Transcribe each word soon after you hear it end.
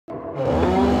Someday,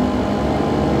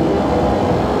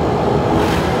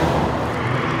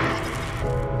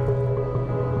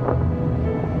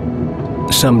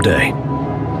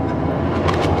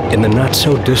 in the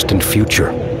not-so-distant future,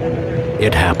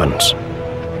 it happens.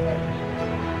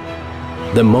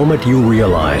 The moment you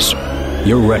realize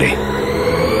you're ready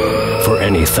for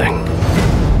anything.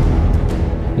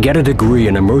 Get a degree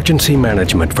in emergency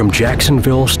management from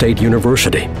Jacksonville State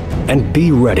University and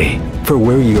be ready for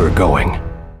where you're going.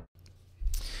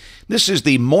 This is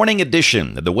the morning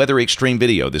edition of the Weather Xtreme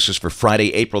video. This is for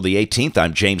Friday, April the 18th.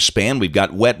 I'm James Spann. We've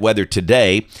got wet weather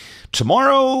today.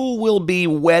 Tomorrow will be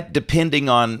wet depending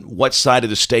on what side of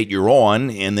the state you're on,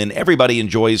 and then everybody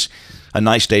enjoys a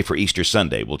nice day for Easter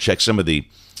Sunday. We'll check some of the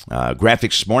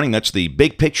graphics this morning. That's the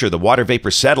big picture, the water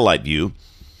vapor satellite view.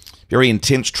 Very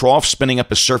intense trough spinning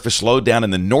up a surface low down in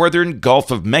the northern Gulf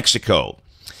of Mexico.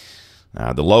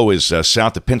 The low is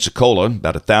south of Pensacola,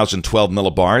 about 1,012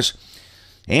 millibars.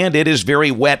 And it is very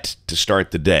wet to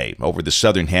start the day over the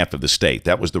southern half of the state.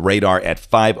 That was the radar at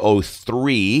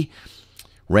 5:03.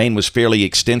 Rain was fairly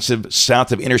extensive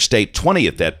south of Interstate 20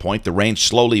 at that point. The rain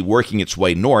slowly working its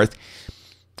way north.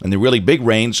 And the really big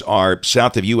rains are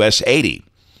south of U.S. 80.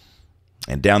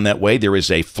 And down that way, there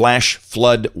is a flash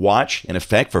flood watch in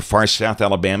effect for far south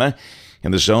Alabama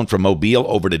in the zone from Mobile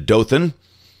over to Dothan.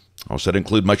 Also, that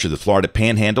include much of the Florida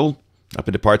Panhandle up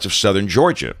into parts of southern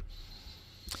Georgia.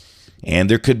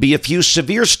 And there could be a few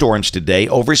severe storms today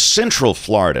over central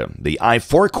Florida, the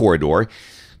I-4 corridor,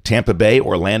 Tampa Bay,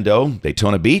 Orlando,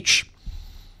 Daytona Beach.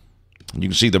 You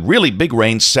can see the really big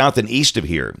rains south and east of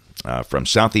here, from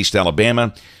southeast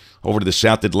Alabama over to the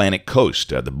South Atlantic coast.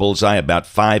 The bullseye about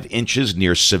 5 inches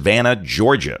near Savannah,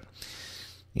 Georgia.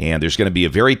 And there's going to be a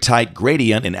very tight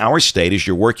gradient in our state as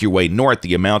you work your way north.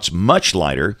 The amount's much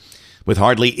lighter, with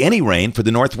hardly any rain for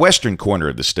the northwestern corner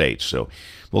of the state. So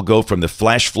we'll go from the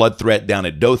flash flood threat down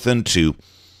at Dothan to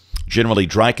generally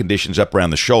dry conditions up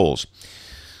around the shoals.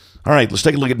 All right, let's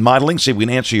take a look at modeling, see if we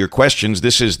can answer your questions.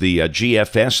 This is the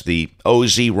GFS, the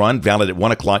OZ run, valid at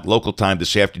 1 o'clock local time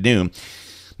this afternoon.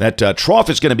 That trough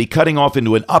is going to be cutting off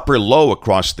into an upper low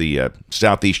across the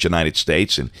southeast United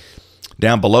States. And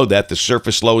down below that, the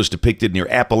surface low is depicted near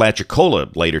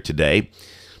Apalachicola later today,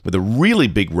 with a really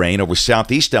big rain over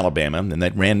southeast Alabama, and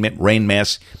that rain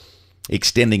mass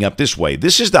extending up this way.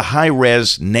 This is the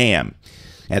high-res NAM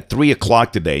at 3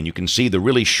 o'clock today, and you can see the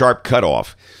really sharp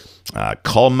cutoff.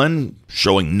 Cullman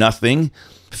showing nothing.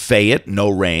 Fayette,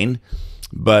 no rain.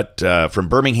 But from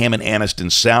Birmingham and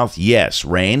Anniston south, yes,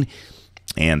 rain.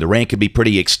 And the rain could be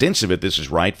pretty extensive if this is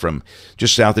right, from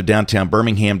just south of downtown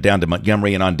Birmingham down to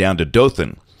Montgomery and on down to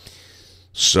Dothan.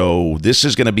 So this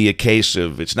is going to be a case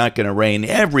of it's not going to rain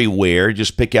everywhere.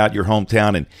 Just pick out your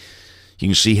hometown and you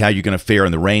can see how you're going to fare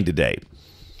in the rain today.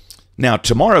 Now,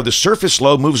 tomorrow, the surface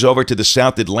low moves over to the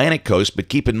South Atlantic coast, but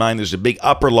keep in mind there's a big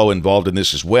upper low involved in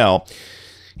this as well.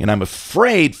 And I'm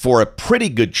afraid for a pretty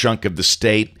good chunk of the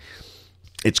state,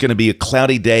 it's going to be a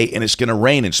cloudy day and it's going to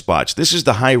rain in spots. This is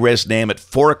the high-res NAM at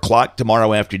 4 o'clock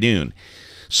tomorrow afternoon,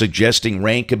 suggesting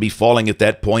rain could be falling at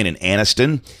that point in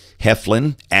Anniston,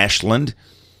 Heflin, Ashland,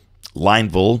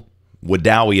 Lineville,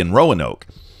 Wedowee, and Roanoke.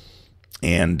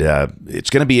 And it's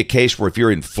going to be a case where if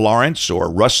you're in Florence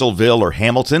or Russellville or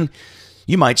Hamilton,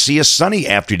 you might see a sunny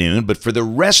afternoon. But for the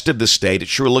rest of the state, it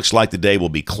sure looks like the day will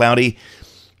be cloudy.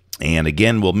 And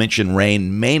again, we'll mention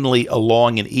rain mainly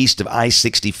along and east of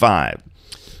I-65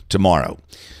 tomorrow.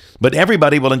 But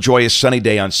everybody will enjoy a sunny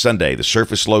day on Sunday. The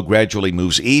surface low gradually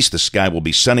moves east. The sky will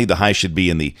be sunny. The high should be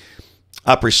in the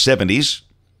upper 70s.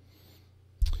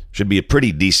 Should be a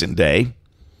pretty decent day.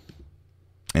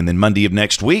 And then Monday of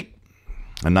next week,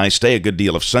 a nice day, a good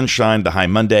deal of sunshine. The high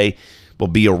Monday will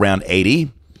be around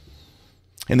 80.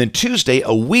 And then Tuesday,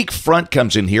 a weak front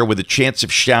comes in here with a chance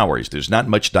of showers. There's not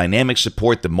much dynamic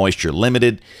support, the moisture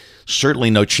limited.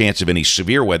 Certainly no chance of any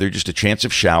severe weather, just a chance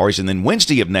of showers. And then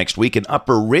Wednesday of next week, an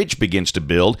upper ridge begins to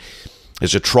build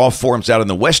as a trough forms out in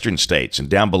the western states. And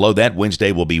down below that,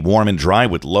 Wednesday will be warm and dry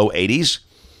with low 80s.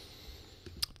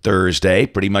 Thursday,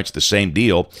 pretty much the same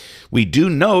deal. We do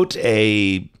note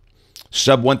a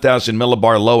sub 1,000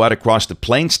 millibar low out across the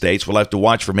plain states. We'll have to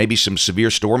watch for maybe some severe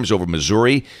storms over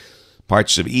Missouri,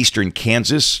 parts of eastern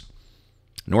Kansas,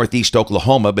 northeast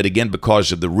Oklahoma. But again,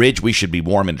 because of the ridge, we should be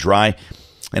warm and dry.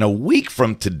 And a week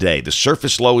from today, the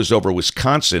surface low is over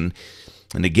Wisconsin.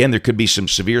 And again, there could be some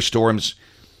severe storms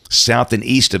south and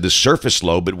east of the surface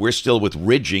low, but we're still with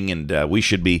ridging, and we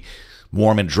should be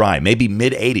warm and dry. Maybe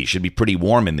mid-80s, should be pretty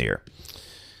warm in there.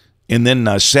 And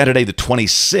then Saturday the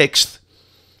 26th,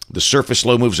 the surface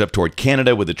low moves up toward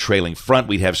Canada with a trailing front.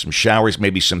 We'd have some showers,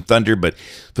 maybe some thunder, but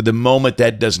for the moment,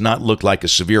 that does not look like a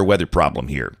severe weather problem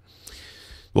here.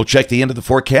 We'll check the end of the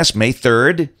forecast, May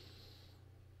 3rd.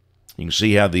 You can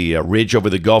see how the ridge over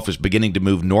the Gulf is beginning to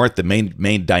move north. The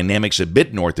main dynamics a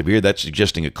bit north of here. That's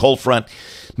suggesting a cold front,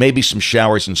 maybe some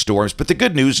showers and storms. But the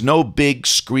good news, no big,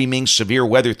 screaming, severe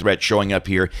weather threat showing up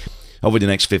here over the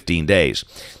next 15 days.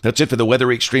 That's it for the Weather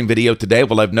Xtreme video today.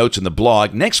 We'll have notes in the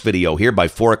blog. Next video here by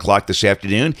 4 o'clock this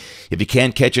afternoon. If you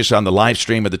can, catch us on the live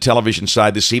stream of the television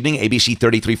side this evening, ABC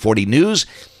 3340 News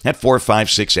at 4,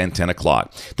 5, 6, and 10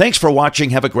 o'clock. Thanks for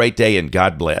watching. Have a great day, and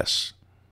God bless.